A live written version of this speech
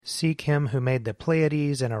Seek him who made the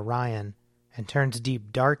Pleiades and Orion, and turns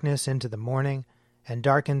deep darkness into the morning, and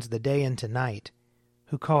darkens the day into night,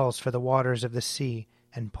 who calls for the waters of the sea,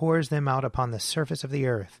 and pours them out upon the surface of the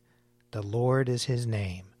earth. The Lord is his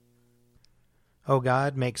name. O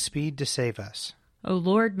God, make speed to save us. O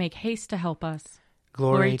Lord, make haste to help us.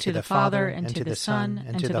 Glory to the Father, and to the Son,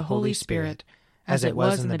 and to the Holy Spirit, as it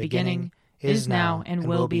was in the beginning, is now, and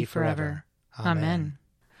will be forever. Amen.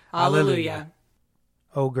 Alleluia.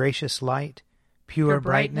 O gracious light, pure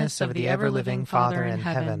brightness of the ever-living Father in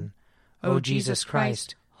heaven, O Jesus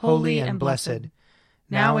Christ, holy and blessed,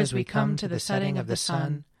 now as we come to the setting of the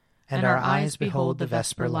sun, and our eyes behold the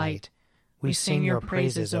vesper light, we sing your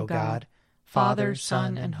praises, O God, Father,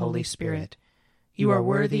 Son, and Holy Spirit. You are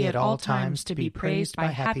worthy at all times to be praised by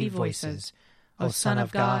happy voices, O Son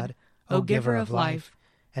of God, O Giver of life,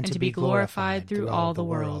 and to be glorified through all the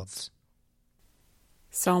worlds.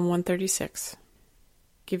 Psalm 136.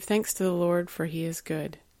 Give thanks to the Lord, for he is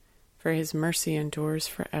good, for his mercy endures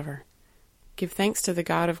forever. Give thanks to the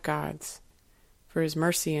God of gods, for his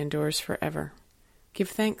mercy endures forever. Give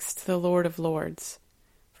thanks to the Lord of lords,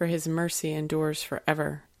 for his mercy endures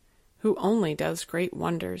forever, who only does great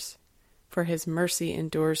wonders, for his mercy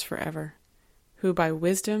endures forever, who by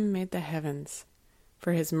wisdom made the heavens,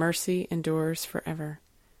 for his mercy endures forever,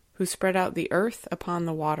 who spread out the earth upon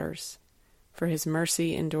the waters, for his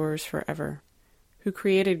mercy endures forever, who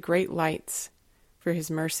created great lights, for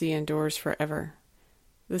his mercy endures forever,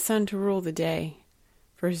 the sun to rule the day,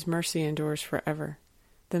 for his mercy endures forever,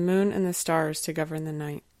 the moon and the stars to govern the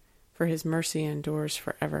night, for his mercy endures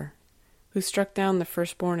forever, who struck down the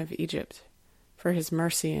firstborn of Egypt, for his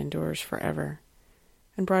mercy endures forever,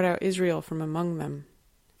 and brought out Israel from among them,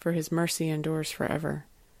 for his mercy endures forever,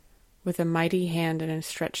 with a mighty hand and a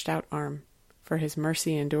stretched out arm, for his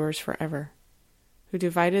mercy endures forever, who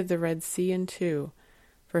divided the Red Sea in two,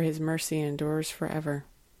 for his mercy endures forever,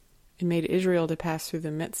 and made Israel to pass through the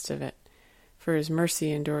midst of it, for his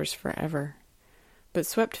mercy endures forever, but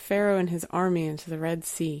swept Pharaoh and his army into the Red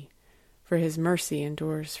Sea, for his mercy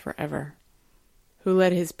endures forever, who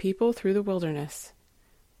led his people through the wilderness,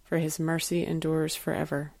 for his mercy endures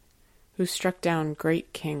forever, who struck down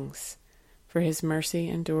great kings, for his mercy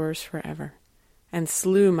endures forever, and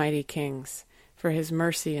slew mighty kings, for his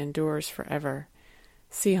mercy endures forever,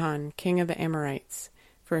 Sihon, king of the Amorites,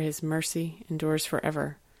 for his mercy endures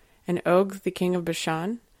forever, and Og, the king of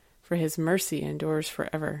Bashan, for his mercy endures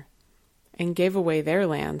forever, and gave away their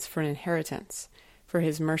lands for an inheritance, for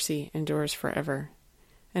his mercy endures forever,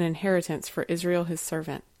 an inheritance for Israel his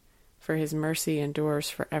servant, for his mercy endures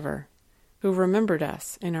forever, who remembered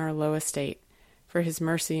us in our low estate, for his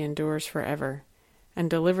mercy endures forever, and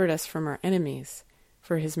delivered us from our enemies,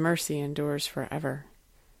 for his mercy endures forever,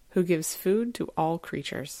 who gives food to all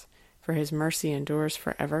creatures, for his mercy endures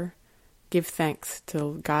forever. Give thanks to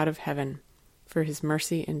the God of heaven, for his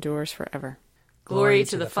mercy endures forever. Glory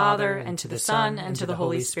to the Father, and to the Son, and to the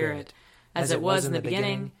Holy Spirit, as it was in the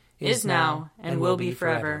beginning, is now, and will be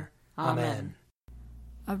forever. Amen.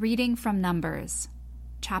 A reading from Numbers,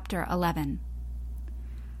 chapter 11.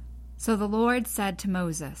 So the Lord said to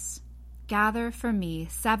Moses, "Gather for me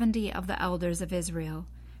 70 of the elders of Israel,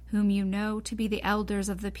 whom you know to be the elders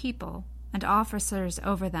of the people, and officers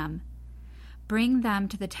over them. Bring them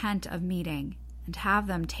to the tent of meeting, and have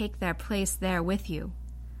them take their place there with you.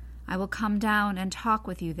 I will come down and talk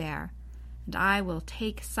with you there, and I will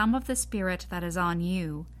take some of the Spirit that is on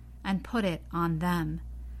you, and put it on them,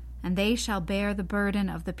 and they shall bear the burden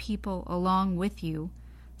of the people along with you,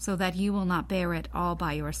 so that you will not bear it all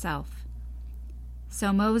by yourself."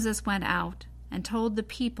 So Moses went out and told the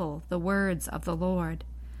people the words of the Lord,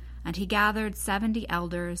 and he gathered 70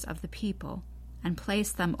 elders of the people, and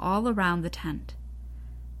placed them all around the tent.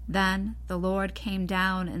 Then the Lord came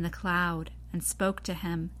down in the cloud, and spoke to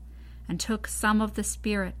him, and took some of the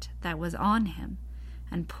Spirit that was on him,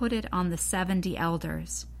 and put it on the 70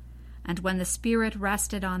 elders. And when the Spirit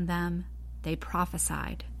rested on them, they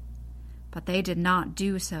prophesied. But they did not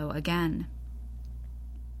do so again.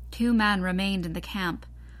 2 men remained in the camp,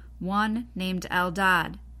 one named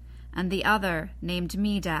Eldad, and the other named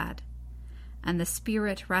Medad, and the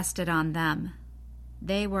Spirit rested on them.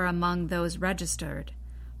 They were among those registered,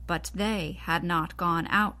 but they had not gone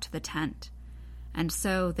out to the tent, and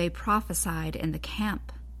so they prophesied in the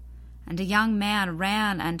camp. And a young man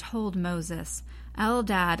ran and told Moses,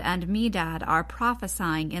 "Eldad and Medad are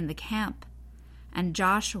prophesying in the camp." And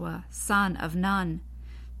Joshua, son of Nun,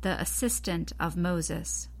 the assistant of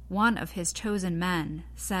Moses, one of his chosen men,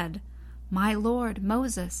 said, "My lord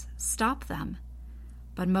Moses, stop them."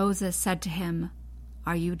 But Moses said to him,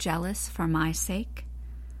 "Are you jealous for my sake?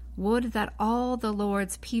 Would that all the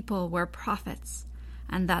Lord's people were prophets,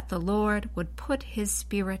 and that the Lord would put his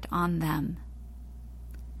Spirit on them.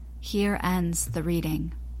 Here ends the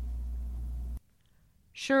reading.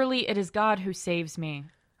 Surely it is God who saves me.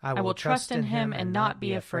 I will trust in him and not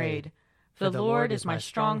be afraid. For the Lord is my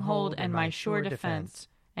stronghold and my sure defense,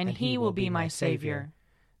 and he will be my Savior.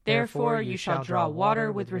 Therefore you shall draw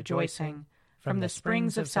water with rejoicing from the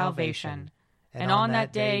springs of salvation. And on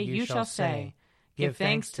that day you shall say, Give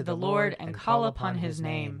thanks to the Lord and call upon his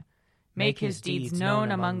name. Make his deeds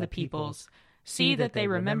known among the peoples. See that they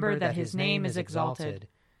remember that his name is exalted.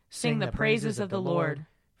 Sing the praises of the Lord,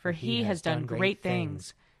 for he has done great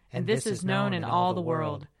things, and this is known in all the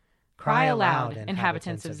world. Cry aloud,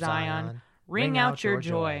 inhabitants of Zion, ring out your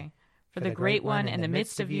joy, for the great one in the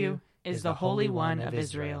midst of you is the Holy One of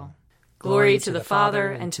Israel. Glory to the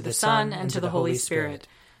Father, and to the Son, and to the Holy Spirit,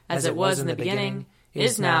 as it was in the beginning,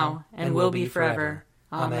 is now, and will be forever.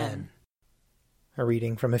 Amen. A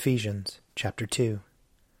reading from Ephesians, chapter 2.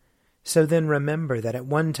 So then remember that at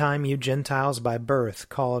one time you Gentiles by birth,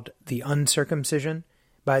 called the uncircumcision,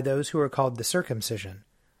 by those who are called the circumcision,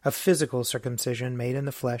 a physical circumcision made in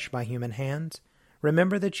the flesh by human hands,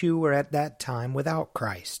 remember that you were at that time without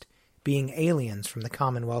Christ, being aliens from the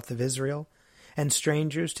commonwealth of Israel, and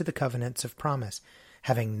strangers to the covenants of promise,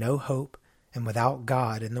 having no hope and without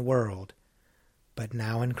God in the world. But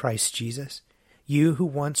now in Christ Jesus, you who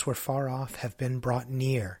once were far off have been brought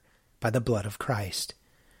near by the blood of Christ.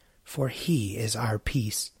 For he is our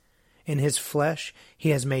peace. In his flesh he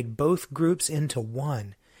has made both groups into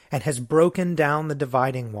one, and has broken down the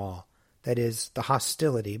dividing wall, that is, the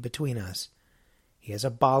hostility between us. He has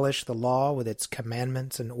abolished the law with its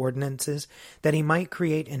commandments and ordinances, that he might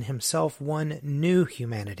create in himself one new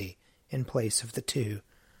humanity in place of the two,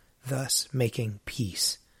 thus making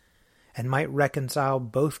peace, and might reconcile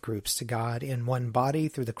both groups to God in one body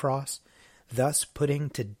through the cross, thus putting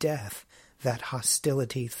to death that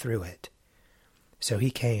hostility through it. So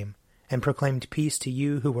he came and proclaimed peace to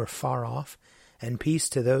you who were far off, and peace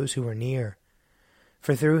to those who were near.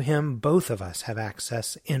 For through him both of us have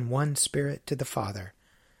access in one Spirit to the Father.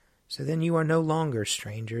 So then you are no longer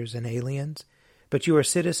strangers and aliens, but you are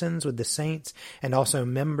citizens with the saints and also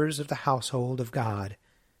members of the household of God,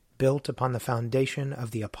 built upon the foundation of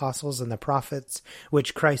the apostles and the prophets,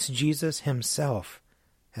 which Christ Jesus himself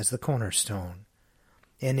as the cornerstone.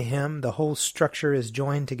 In him the whole structure is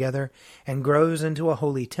joined together and grows into a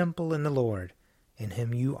holy temple in the Lord. In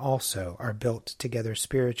him you also are built together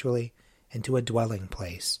spiritually into a dwelling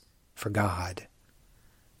place for God.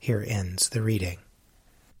 Here ends the reading.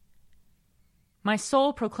 My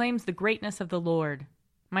soul proclaims the greatness of the Lord.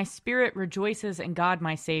 My spirit rejoices in God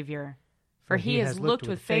my Savior, for he has looked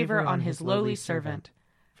with favor on his lowly servant.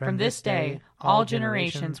 From this day all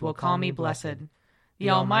generations will call me blessed. The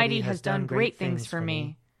Almighty has done great things for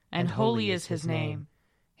me, and holy is his name.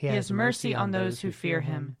 He has mercy on those who fear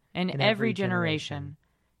him, in every generation.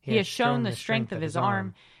 He has shown the strength of his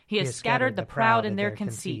arm. He has scattered the proud in their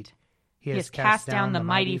conceit. He has cast down the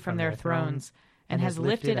mighty from their thrones, and has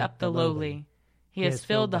lifted up the lowly. He has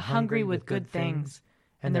filled the hungry with good things,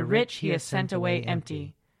 and the rich he has sent away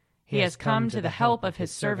empty. He has come to the help of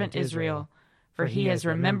his servant Israel, for he has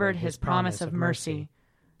remembered his promise of mercy,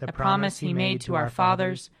 the promise he made to our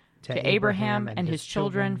fathers, to Abraham and his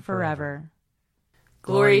children forever.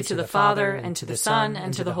 Glory to the Father, and to the Son,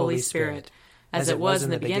 and to the Holy Spirit, as it was in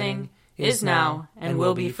the beginning, is now, and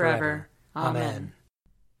will be forever. Amen.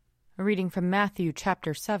 A reading from Matthew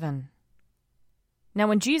chapter 7. Now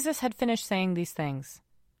when Jesus had finished saying these things,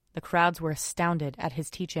 the crowds were astounded at his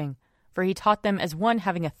teaching, for he taught them as one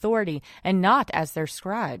having authority, and not as their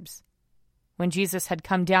scribes. When Jesus had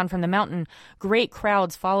come down from the mountain, great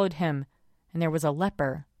crowds followed him, and there was a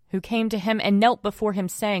leper who came to him and knelt before him,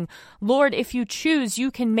 saying, Lord, if you choose,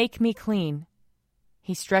 you can make me clean.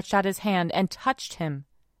 He stretched out his hand and touched him,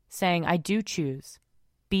 saying, I do choose.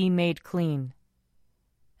 Be made clean.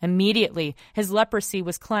 Immediately his leprosy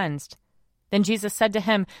was cleansed. Then Jesus said to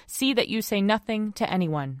him, See that you say nothing to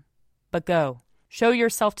anyone, but go, show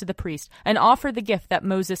yourself to the priest, and offer the gift that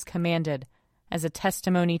Moses commanded, as a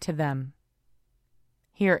testimony to them.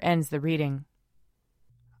 Here ends the reading.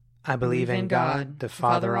 I believe in God, the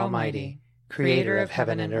Father Almighty, creator of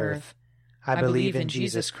heaven and earth. I believe in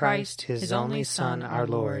Jesus Christ, his only Son, our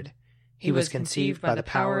Lord. He was conceived by the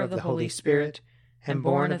power of the Holy Spirit and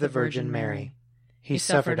born of the Virgin Mary. He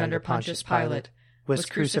suffered under Pontius Pilate, was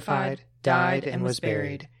crucified, died, and was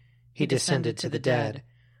buried. He descended to the dead.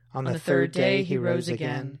 On the third day he rose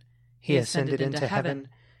again. He ascended into heaven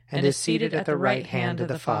and is seated at the right hand of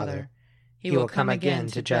the Father. He will come again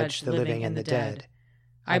to judge the living and the dead.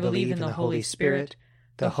 I believe in the Holy Spirit,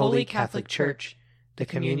 the Holy Catholic Church, the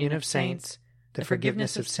communion of saints, the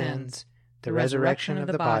forgiveness of sins, the resurrection of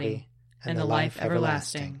the body, and the life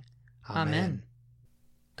everlasting. Amen.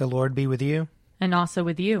 The Lord be with you. And also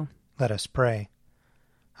with you. Let us pray.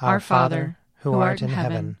 Our Father, who art in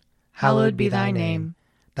heaven, hallowed be thy name.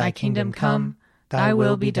 Thy kingdom come, thy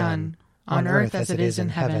will be done, on earth as it is in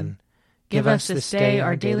heaven. Give us this day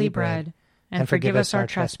our daily bread, and forgive us our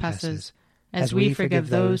trespasses, as we forgive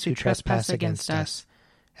those who trespass against us.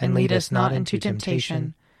 And lead us not into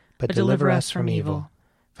temptation, but deliver us from evil.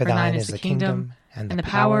 For thine is the kingdom, and the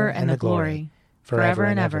power, and the glory, forever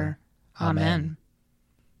and ever. Amen.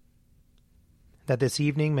 That this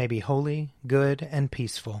evening may be holy, good, and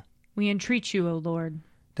peaceful. We entreat you, O Lord.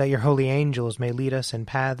 That your holy angels may lead us in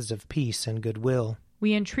paths of peace and goodwill.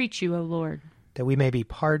 We entreat you, O Lord. That we may be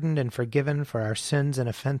pardoned and forgiven for our sins and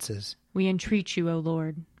offenses. We entreat you, O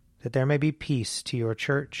Lord. That there may be peace to your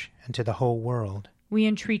church and to the whole world. We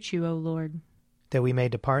entreat you, O Lord. That we may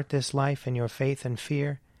depart this life in your faith and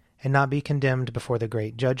fear, and not be condemned before the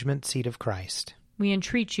great judgment seat of Christ. We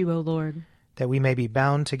entreat you, O Lord. That we may be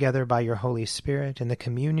bound together by your Holy Spirit in the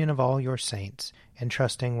communion of all your saints,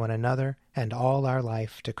 entrusting one another and all our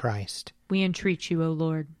life to Christ. We entreat you, O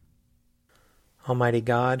Lord. Almighty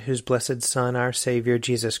God, whose blessed Son, our Savior,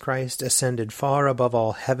 Jesus Christ, ascended far above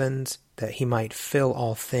all heavens, that he might fill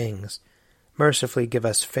all things, mercifully give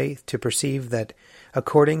us faith to perceive that,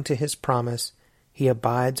 according to his promise, he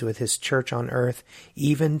abides with his church on earth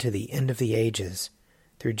even to the end of the ages,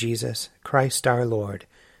 through Jesus Christ our Lord,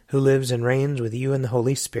 who lives and reigns with you in the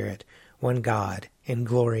Holy Spirit, one God, in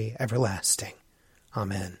glory everlasting.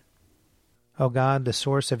 Amen. O God, the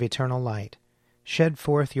source of eternal light, shed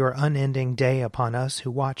forth your unending day upon us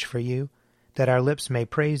who watch for you, that our lips may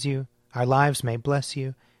praise you, our lives may bless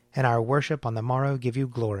you, and our worship on the morrow give you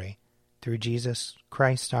glory, through Jesus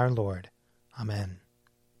Christ our Lord. Amen.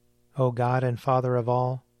 O God and Father of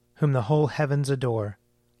all, whom the whole heavens adore,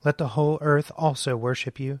 let the whole earth also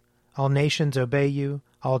worship you, all nations obey you,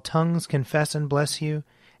 all tongues confess and bless you,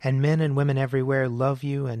 and men and women everywhere love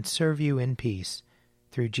you and serve you in peace,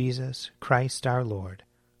 through Jesus Christ our Lord.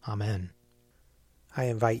 Amen. I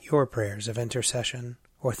invite your prayers of intercession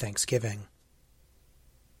or thanksgiving.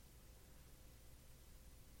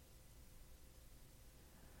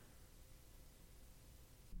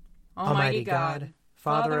 Almighty God,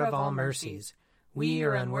 Father of all mercies, we,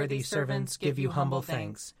 your unworthy servants, give you humble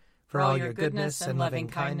thanks for all your goodness and loving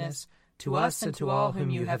kindness to us and to all whom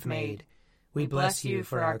you have made. We bless you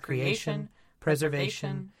for our creation,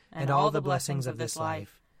 preservation, and all the blessings of this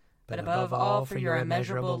life, but above all for your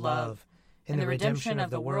immeasurable love in the redemption of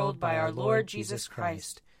the world by our Lord Jesus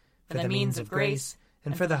Christ, for the means of grace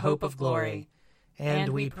and for the hope of glory. And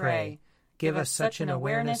we pray, give us such an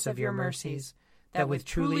awareness of your mercies that with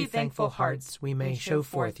truly thankful hearts we may show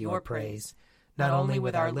forth your praise, not only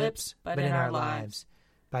with our lips but in our lives,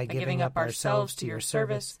 by giving up ourselves to your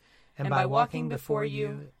service, and by walking before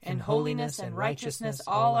you in holiness and righteousness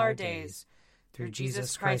all our days, through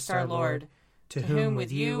Jesus Christ our Lord, to whom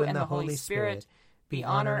with you and the Holy Spirit be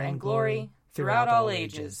honor and glory throughout all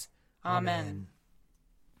ages. Amen.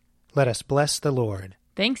 Let us bless the Lord.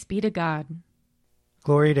 Thanks be to God.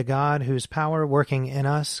 Glory to God, whose power working in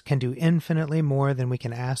us can do infinitely more than we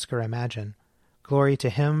can ask or imagine. Glory to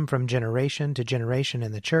him from generation to generation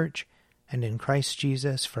in the Church, and in Christ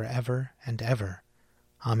Jesus forever and ever.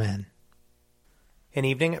 Amen. An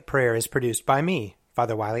Evening at Prayer is produced by me,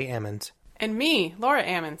 Father Wiley Ammons. And me, Laura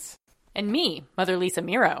Ammons. And me, Mother Lisa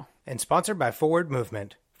Miro. And sponsored by Forward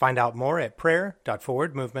Movement. Find out more at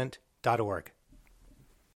prayer.forwardmovement.org.